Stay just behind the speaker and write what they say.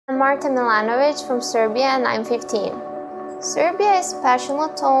I'm Marta from Serbia and I'm 15. Serbia is special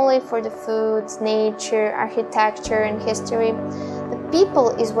not only for the food, nature, architecture and history. The people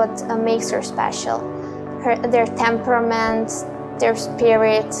is what makes her special. Their temperament, their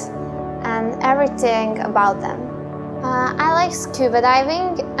spirit and everything about them. I like scuba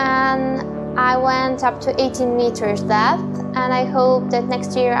diving and I went up to 18 meters depth, and I hope that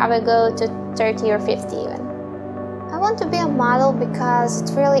next year I will go to 30 or 50 even. I want to be a model because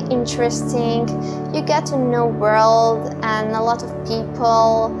it's really interesting. You get to know the world and a lot of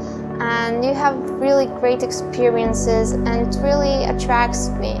people, and you have really great experiences, and it really attracts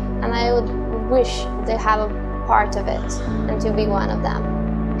me, and I would wish to have a part of it and to be one of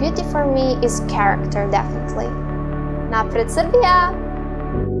them. Beauty for me is character, definitely. Napred Serbia!